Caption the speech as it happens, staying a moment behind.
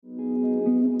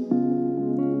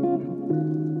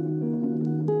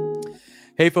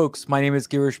Hey folks, my name is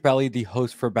Girish Pally, the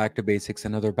host for Back to Basics,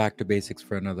 another Back to Basics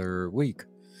for another week.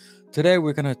 Today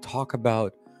we're going to talk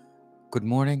about good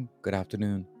morning, good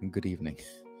afternoon, and good evening.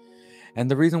 And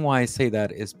the reason why I say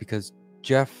that is because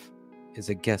Jeff is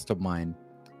a guest of mine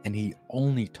and he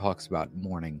only talks about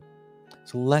morning.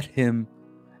 So let him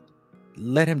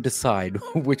decide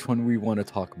which one we want to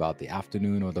talk about, the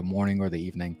afternoon or the morning or the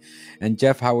evening. And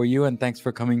Jeff, how are you? And thanks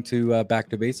for coming to Back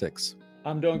to Basics.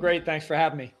 I'm doing great. Thanks for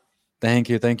having me. Thank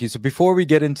you, thank you. So before we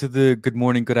get into the good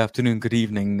morning, good afternoon, good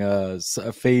evening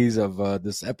phase of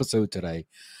this episode today,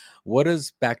 what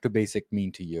does back to basic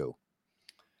mean to you?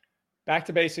 Back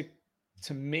to basic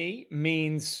to me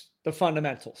means the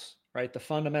fundamentals, right? The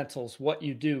fundamentals, what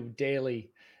you do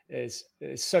daily is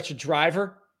such a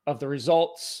driver of the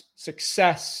results,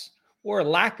 success, or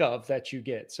lack of that you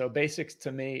get. So basics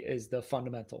to me is the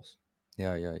fundamentals.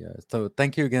 Yeah. So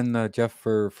thank you again, Jeff,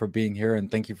 for being here,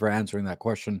 and thank you for answering that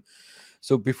question.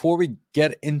 So before we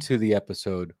get into the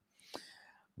episode,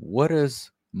 what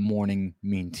does morning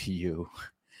mean to you,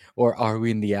 or are we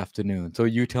in the afternoon? So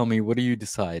you tell me. What do you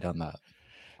decide on that?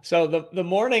 So the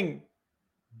morning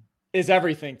is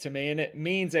everything to me, and it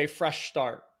means a fresh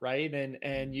start, right?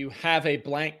 And you have a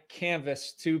blank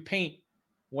canvas to paint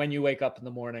when you wake up in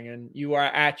the morning, and you are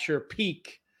at your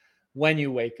peak when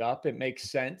you wake up. It makes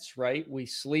sense, right? We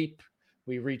sleep,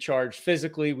 we recharge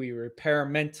physically, we repair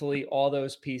mentally, all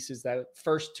those pieces. That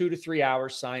first 2 to 3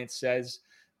 hours, science says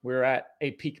we're at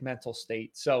a peak mental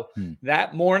state. So Hmm.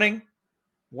 that morning,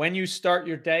 when you start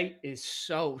your day, is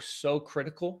so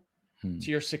critical Hmm. to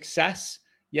your success.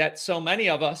 Yet so many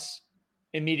of us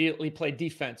immediately play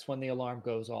defense when the alarm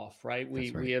goes off, right? We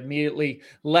That's right. we immediately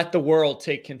let the world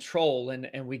take control,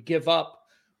 and we give up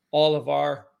all of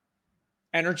our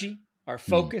energy, our Hmm.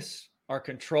 focus, our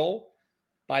control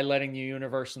by letting the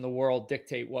universe and the world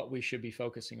dictate what we should be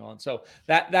focusing on. So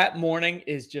that morning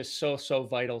is just so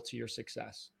vital to your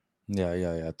success.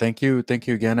 Yeah. Thank you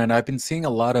again. And I've been seeing a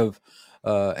lot of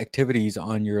activities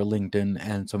on your LinkedIn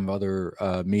and some other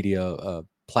media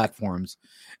platforms,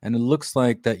 and it looks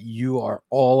like that you are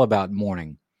all about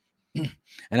morning.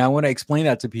 And I want to explain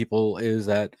that to people is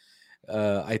that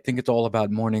I think it's all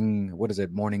about morning. What is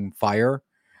it? Morning fire.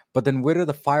 But then where did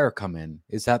the fire come in?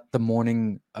 Is that the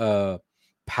morning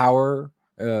power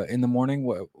in the morning?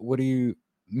 What do you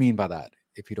mean by that,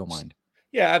 if you don't mind?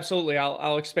 Yeah, absolutely.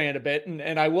 I'll expand a bit,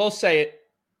 and I will say it.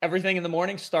 Everything in the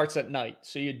morning starts at night,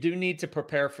 so you do need to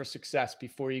prepare for success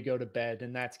before you go to bed,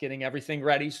 and that's getting everything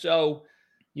ready so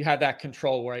you have that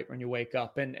control right when you wake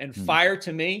up. And Hmm. fire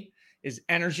to me is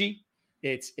energy.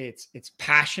 It's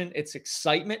passion. It's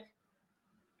excitement,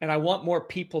 and I want more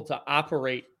people to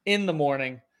operate in the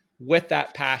morning with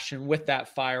that passion, with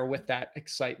that fire, with that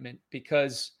excitement,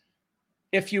 because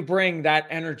if you bring that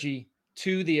energy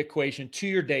to the equation, to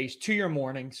your days, to your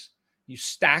mornings, you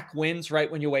stack wins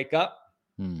right when you wake up.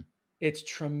 Hmm. It's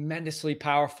tremendously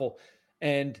powerful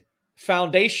and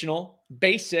foundational,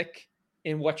 basic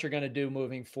in what you're going to do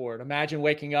moving forward. Imagine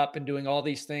waking up and doing all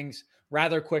these things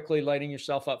rather quickly, lighting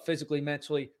yourself up physically,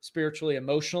 mentally, spiritually,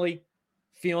 emotionally,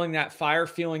 feeling that fire,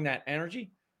 feeling that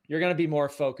energy. You're going to be more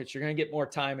focused. You're going to get more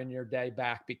time in your day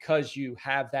back because you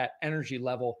have that energy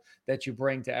level that you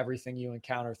bring to everything you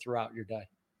encounter throughout your day.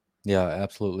 Yeah,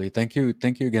 absolutely. Thank you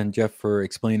again, Jeff, for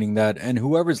explaining that. And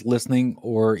whoever's listening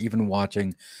or even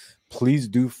watching, please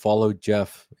do follow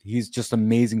Jeff. He's just an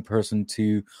amazing person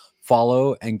to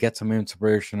follow and get some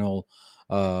inspirational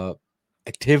uh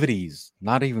activities,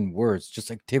 not even words,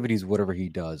 just activities, whatever he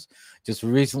does. Just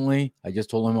recently, I just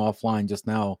told him offline just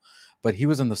now, but he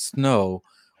was in the snow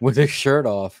with his shirt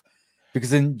off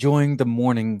because enjoying the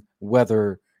morning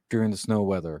weather during the snow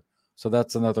weather. So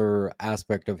that's another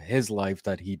aspect of his life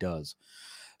that he does.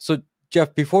 So,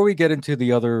 Jeff, before we get into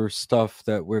the other stuff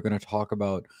that we're going to talk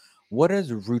about, what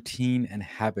does routine and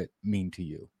habit mean to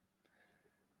you?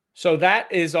 So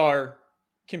that is our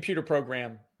computer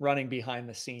program running behind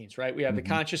the scenes, right? We have the Hmm.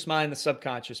 conscious mind, the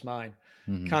subconscious mind.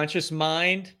 Hmm. Conscious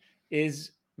mind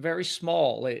is very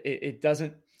small. It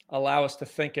doesn't allow us to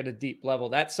think at a deep level.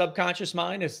 That subconscious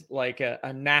mind is like a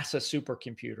NASA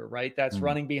supercomputer, right? That's Hmm.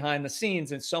 running behind the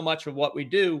scenes. And so much of what we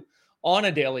do on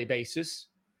a daily basis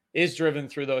is driven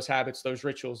through those habits, those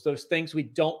rituals, those things we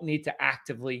don't need to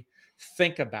actively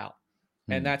think about.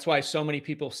 And Hmm. that's why so many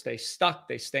people stay stuck.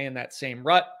 They stay in that same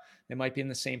rut. They might be in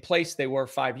the same place they were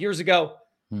 5 years ago,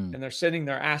 Hmm. and they're sitting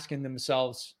there asking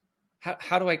themselves,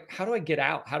 how do I get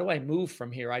out? How do I move from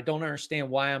here? I don't understand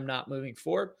why I'm not moving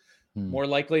forward. Hmm. More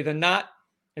likely than not,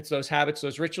 it's those habits,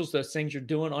 those rituals, those things you're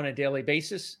doing on a daily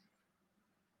basis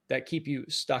that keep you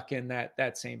stuck in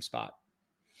that same spot.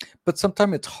 But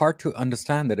sometimes it's hard to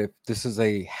understand that if this is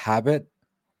a habit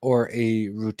or a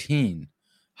routine?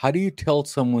 How do you tell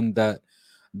someone that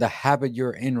the habit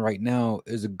you're in right now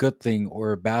is a good thing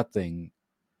or a bad thing?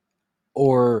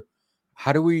 Or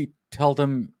how do we tell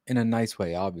them in a nice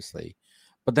way, obviously?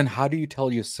 But then how do you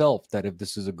tell yourself that if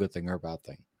this is a good thing or a bad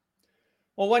thing?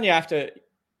 Well, one, you have to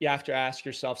ask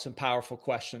yourself some powerful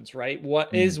questions, right?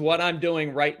 What Mm, is what I'm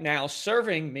doing right now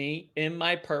serving me in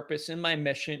my purpose, in my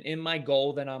mission, in my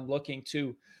goal that I'm looking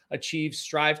to achieve,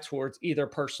 strive towards, either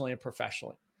personally and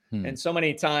professionally? mm, And so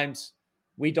many times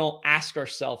we don't ask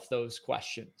ourselves those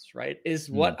questions, right? Is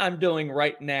mm, what I'm doing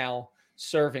right now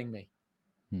serving me?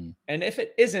 mm. And if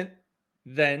it isn't,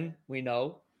 then we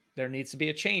know there needs to be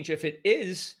a change. If it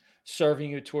is serving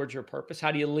you towards your purpose,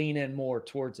 how do you lean in more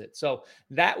towards it? So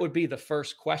that would be the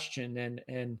first question.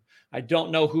 And I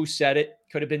don't know who said it.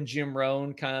 Could have been Jim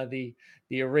Rohn, kind of the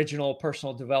original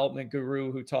personal development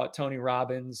guru who taught Tony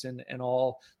Robbins and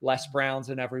all Les Browns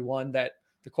and everyone, that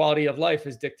the quality of life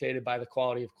is dictated by the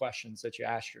quality of questions that you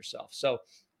ask yourself. So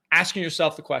asking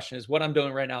yourself the question, is what I'm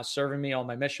doing right now serving me on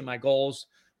my mission, my goals,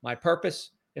 my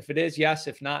purpose? If it is, yes.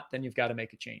 If not, then you've got to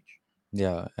make a change.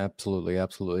 Yeah, absolutely,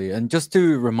 absolutely. And just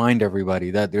to remind everybody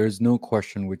that there is no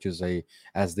question which is a,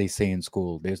 as they say in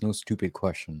school, there's no stupid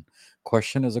question.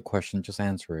 Question is a question, just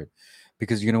answer it.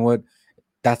 Because you know what?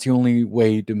 That's the only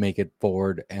way to make it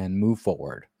forward and move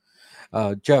forward.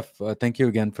 Jeff, thank you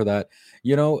again for that.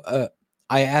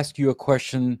 I asked you a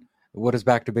question. What does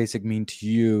back to basic mean to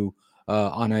you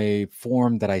on a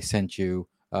form that I sent you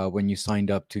when you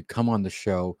signed up to come on the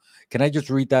show? Can I just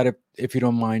read that if you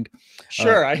don't mind?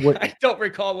 Sure. I, What? I don't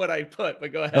recall what I put,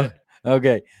 but go Oh, ahead.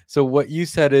 okay. So what you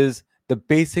said is the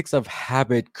basics of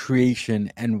habit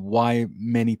creation and why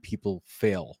many people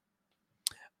fail.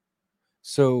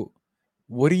 So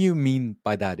what do you mean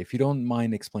by that? If you don't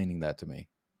mind explaining that to me.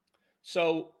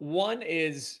 So, one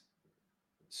is,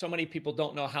 so many people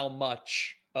don't know how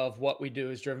much of what we do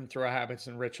is driven through our habits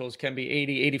and rituals. Can be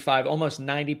 80, 85, almost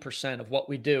 90% of what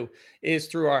we do is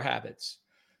through our habits.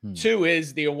 Hmm. Two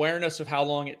is the awareness of how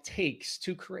long it takes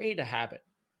to create a habit.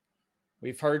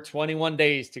 We've heard 21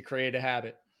 days to create a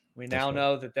habit. We That's now right.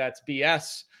 know that that's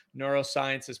BS.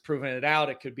 Neuroscience has proven it out.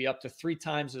 It could be up to 3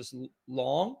 times as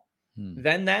long Hmm.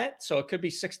 than that. So it could be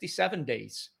 67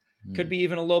 days, could Hmm. be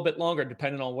even a little bit longer,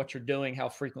 depending on what you're doing, how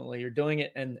frequently you're doing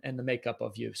it, and the makeup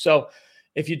of you. So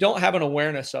if you don't have an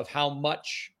awareness of how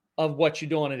much of what you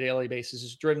do on a daily basis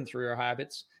is driven through your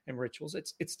habits and rituals,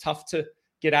 it's tough to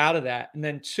get out of that. And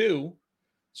then two,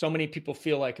 so many people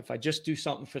feel like if I just do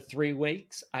something for 3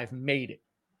 weeks, I've made it.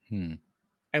 Hmm.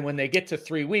 And when they get to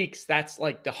 3 weeks, that's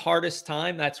like the hardest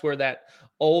time. That's where that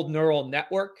old neural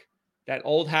network, that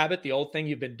old habit, the old thing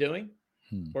you've been doing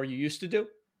Hmm. or you used to do,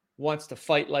 wants to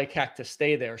fight like heck to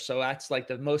stay there. So that's like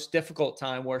the most difficult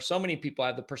time, where so many people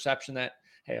have the perception that,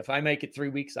 hey, if I make it 3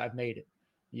 weeks, I've made it.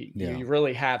 You, Yeah. you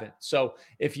really haven't. So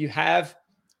if you have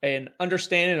an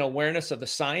understanding and awareness of the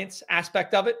science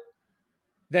aspect of it,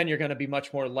 then you're going to be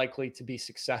much more likely to be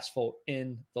successful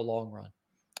in the long run.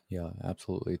 Yeah,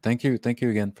 absolutely. Thank you. Thank you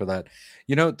again for that.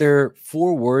 There are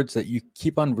four words that you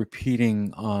keep on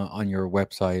repeating on your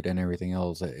website and everything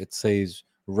else. It says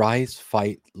rise,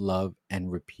 fight, love, and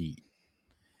repeat.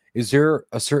 Is there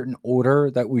a certain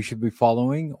order that we should be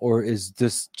following, or is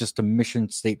this just a mission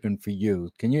statement for you?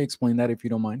 Can you explain that if you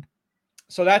don't mind?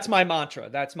 So that's my mantra.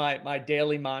 That's my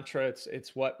daily mantra.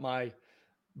 It's what my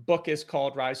book is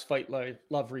called: Rise, Fight,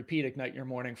 Love, Repeat, Ignite Your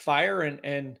Morning Fire.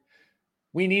 And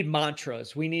we need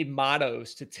mantras, we need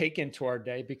mottos to take into our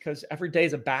day, because every day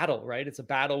is a battle, right? It's a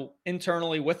battle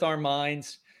internally with our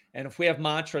minds. And if we have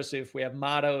mantras, if we have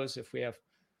mottos, if we have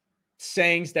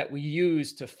sayings that we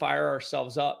use to fire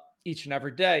ourselves up each and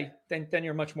every day, then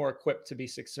you're much more equipped to be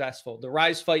successful. The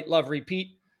rise, fight, love,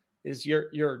 repeat is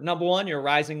your number one. You're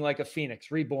rising like a phoenix,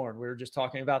 reborn. We were just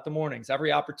talking about the mornings.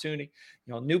 Every opportunity,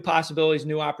 new possibilities,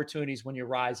 new opportunities when you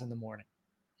rise in the morning.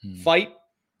 Hmm. Fight,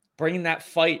 bringing that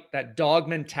fight, that dog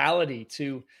mentality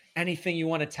to anything you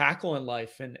want to tackle in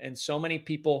life. And so many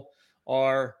people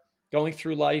are going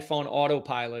through life on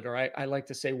autopilot, or I like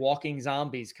to say walking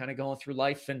zombies, kind of going through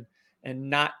life and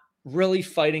not really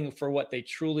fighting for what they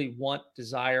truly want,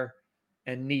 desire,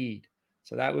 and need.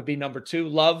 So that would be number two.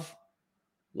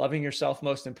 Loving yourself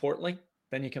most importantly.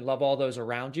 Then you can love all those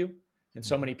around you. And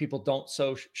so many people don't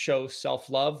show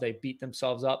self-love. They beat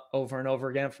themselves up over and over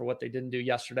again for what they didn't do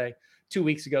yesterday, 2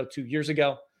 weeks ago, 2 years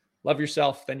ago. Love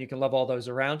yourself, then you can love all those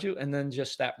around you. And then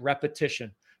just that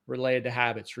repetition related to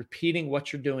habits, repeating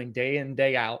what you're doing day in,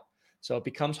 day out. So it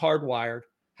becomes hardwired.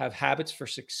 Have habits for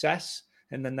success,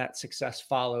 and then that success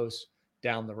follows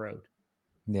down the road.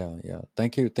 Yeah, yeah.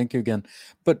 Thank you. Thank you again.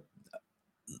 But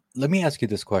let me ask you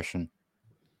this question.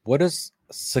 What does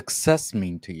success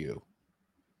mean to you?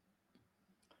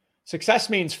 Success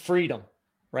means freedom,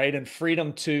 right? And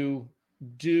freedom to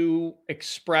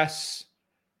express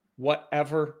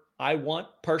whatever I want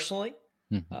personally,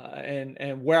 Mhm.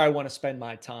 and where I want to spend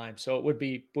my time. So it would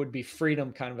be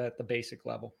freedom, kind of at the basic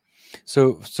level.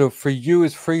 So for you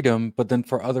is freedom, but then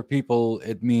for other people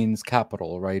it means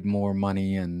capital, right? More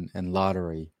money and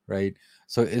lottery, right?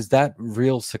 So is that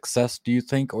real success, do you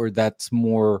think, or that's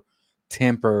more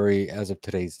temporary as of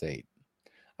today's date?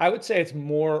 I would say it's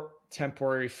more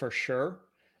temporary for sure.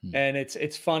 Mm, And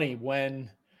it's funny when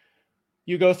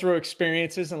you go through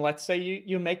experiences, and let's say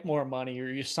you make more money or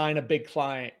you sign a big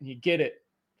client and you get it.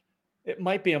 It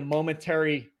might be a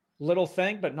momentary little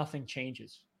thing, but nothing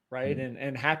changes, right? mm,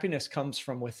 And happiness comes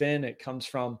from within. It comes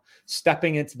from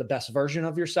stepping into the best version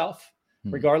of yourself,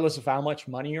 mm, regardless of how much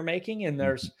money you're making. And mhm.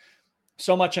 there's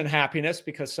so much unhappiness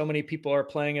because so many people are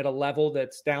playing at a level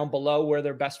that's down below where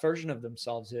their best version of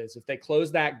themselves is. If they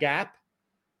close that gap,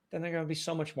 then they're going to be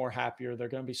so much more happier. They're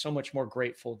going to be so much more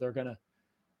grateful. They're going to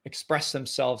express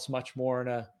themselves much more in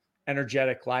a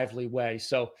energetic, lively way.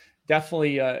 So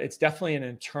definitely, it's definitely an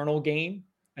internal game,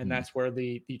 and Mm. that's where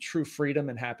the true freedom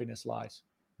and happiness lies.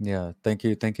 Yeah, thank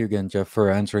you again, Jeff, for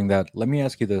answering that. Let me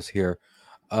ask you this here.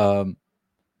 Um,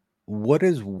 what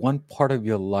is one part of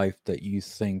your life that you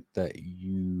think that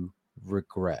you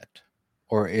regret,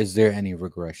 or is there any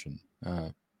regret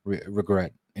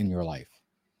in your life?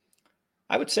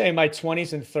 I would say in my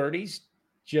 20s and 30s,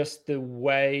 just the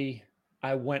way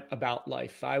I went about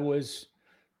life. I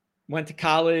went to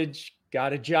college,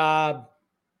 got a job,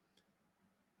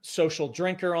 social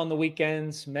drinker on the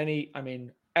weekends,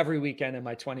 every weekend in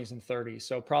my 20s and 30s.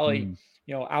 So probably,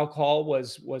 Mm, alcohol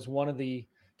was one of the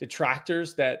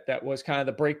detractors that was kind of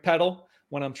the brake pedal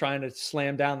when I'm trying to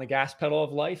slam down the gas pedal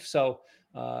of life. So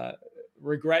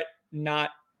regret not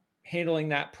handling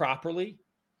that properly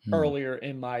mm. earlier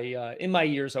in my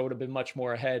years. I would have been much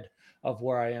more ahead of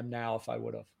where I am now if I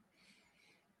would have.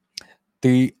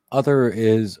 The other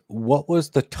is, what was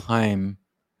the time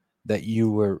that you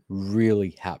were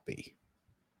really happy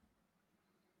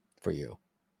for you?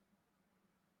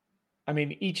 I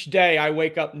mean, each day I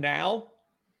wake up now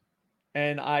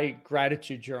and I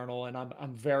gratitude journal, and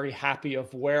I'm very happy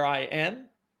of where I am.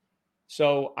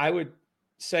 So I would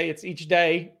say it's each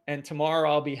day, and tomorrow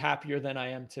I'll be happier than I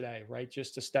am today, right?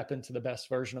 Just to step into the best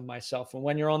version of myself. And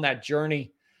when you're on that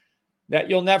journey, that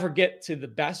you'll never get to the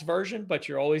best version, but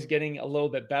you're always getting a little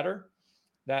bit better.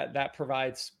 That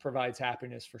provides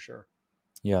happiness for sure.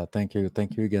 Yeah, thank you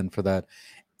again for that.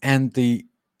 And the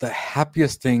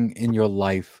happiest thing in your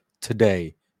life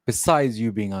today, besides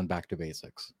you being on Back to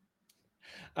Basics.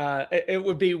 It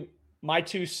would be my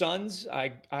two sons.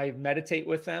 I meditate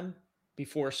with them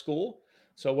before school.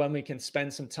 So when we can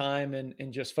spend some time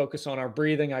and just focus on our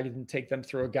breathing, I can take them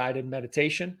through a guided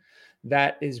meditation.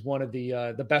 That is one of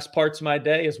the best parts of my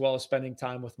day, as well as spending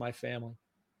time with my family.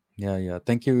 Yeah, yeah.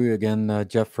 Thank you again,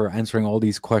 Jeff, for answering all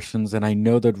these questions. And I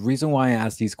know the reason why I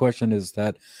asked these questions is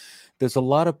that there's a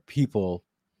lot of people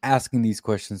asking these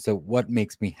questions that what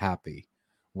makes me happy?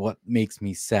 What makes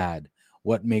me sad?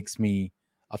 What makes me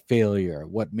a failure?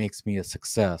 What makes me a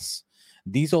success?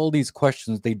 All these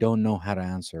questions they don't know how to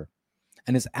answer.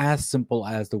 And it's as simple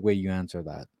as the way you answer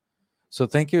that. So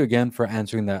thank you again for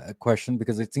answering that question,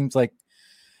 because it seems like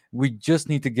we just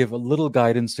need to give a little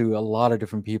guidance to a lot of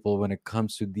different people when it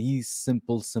comes to these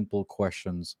simple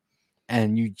questions.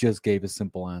 And you just gave a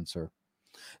simple answer.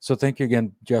 So thank you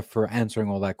again, Jeff, for answering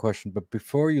all that question. But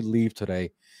before you leave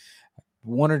today,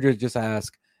 wanted to just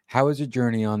ask, how is your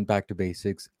journey on Back to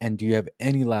Basics? And do you have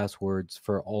any last words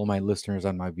for all my listeners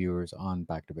and my viewers on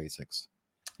Back to Basics?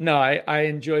 No, I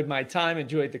enjoyed my time,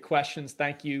 enjoyed the questions.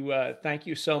 Thank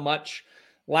you so much.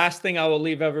 Last thing I will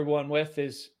leave everyone with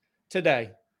is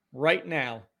today, right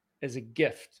now, is a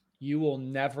gift you will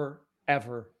never,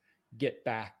 ever get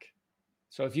back.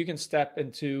 So if you can step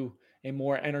into a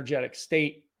more energetic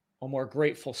state, a more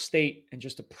grateful state, and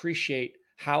just appreciate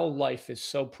how life is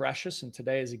so precious and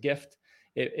today is a gift,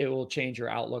 it will change your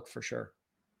outlook for sure.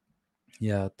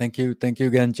 Yeah, thank you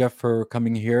again, Jeff, for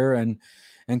coming here and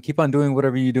keep on doing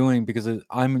whatever you're doing, because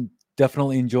I'm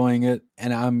definitely enjoying it,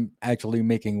 and I'm actually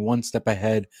making one step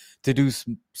ahead to do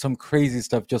some crazy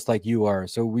stuff just like you are.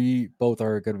 So we both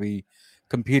are going to be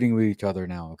competing with each other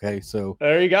now. Okay, so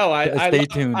There you go. I stay love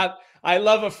tuned. I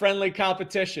love a friendly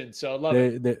competition, so I love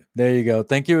it. There you go.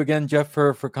 Thank you again, Jeff,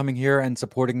 for coming here and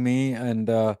supporting me, and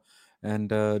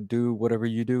do whatever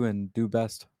you do and do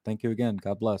best. Thank you again.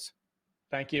 God bless.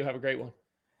 Thank you. Have a great one.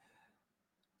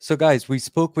 So, guys, we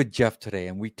spoke with Jeff today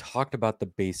and we talked about the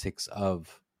basics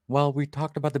of, well, we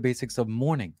talked about the basics of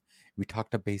morning. We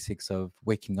talked the basics of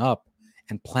waking up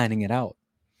and planning it out.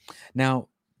 Now,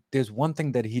 there's one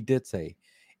thing that he did say: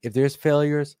 if there's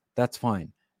failures, that's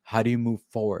fine. How do you move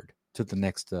forward to the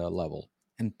next level?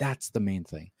 And that's the main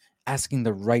thing. Asking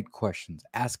the right questions,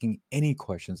 asking any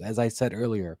questions. As I said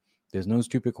earlier, there's no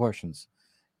stupid questions.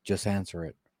 Just answer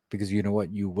it, because you know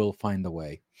what? You will find the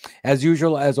way. As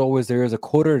usual, as always, there is a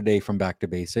quarter a day from Back to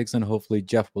Basics, and hopefully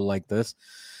Jeff will like this.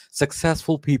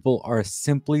 Successful people are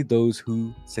simply those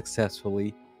who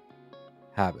successfully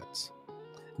habits.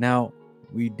 Now,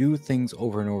 we do things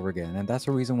over and over again, and that's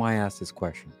the reason why I asked this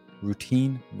question: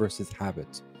 routine versus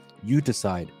habits. You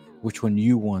decide which one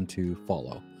you want to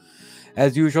follow.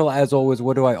 As usual, as always,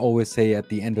 what do I always say at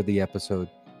the end of the episode?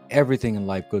 Everything in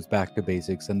life goes back to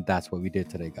basics, and that's what we did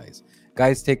today, guys.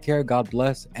 Guys, take care, God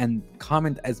bless, and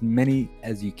comment as many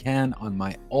as you can on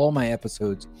all my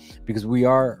episodes, because we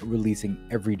are releasing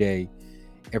every day,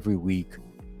 every week.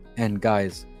 And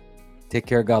guys, take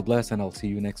care, God bless, and I'll see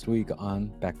you next week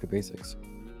on Back to Basics.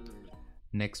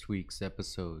 Next week's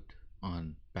episode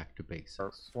on Back to Basics.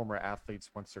 Our former athletes,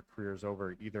 once their career is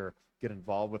over, either get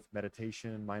involved with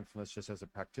meditation and mindfulness just as a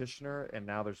practitioner, and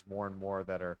now there's more and more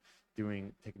that are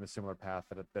taking a similar path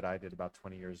that I did about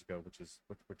 20 years ago, which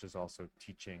is also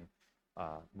teaching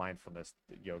mindfulness,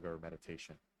 yoga, or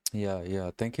meditation.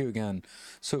 Yeah. Thank you again.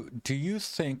 So, do you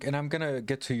think, and I'm gonna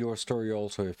get to your story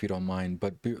also if you don't mind,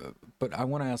 but I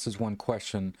want to ask this one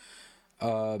question.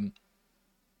 Do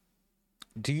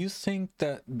you think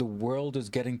that the world is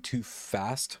getting too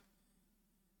fast,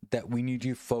 that we need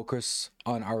to focus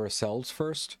on ourselves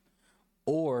first?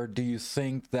 Or do you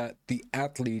think that the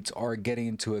athletes are getting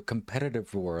into a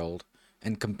competitive world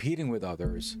and competing with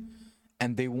others,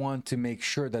 and they want to make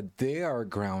sure that they are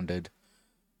grounded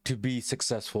to be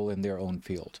successful in their own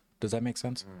field? Does that make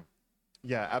sense?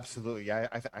 Yeah, absolutely.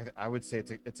 I would say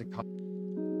it's a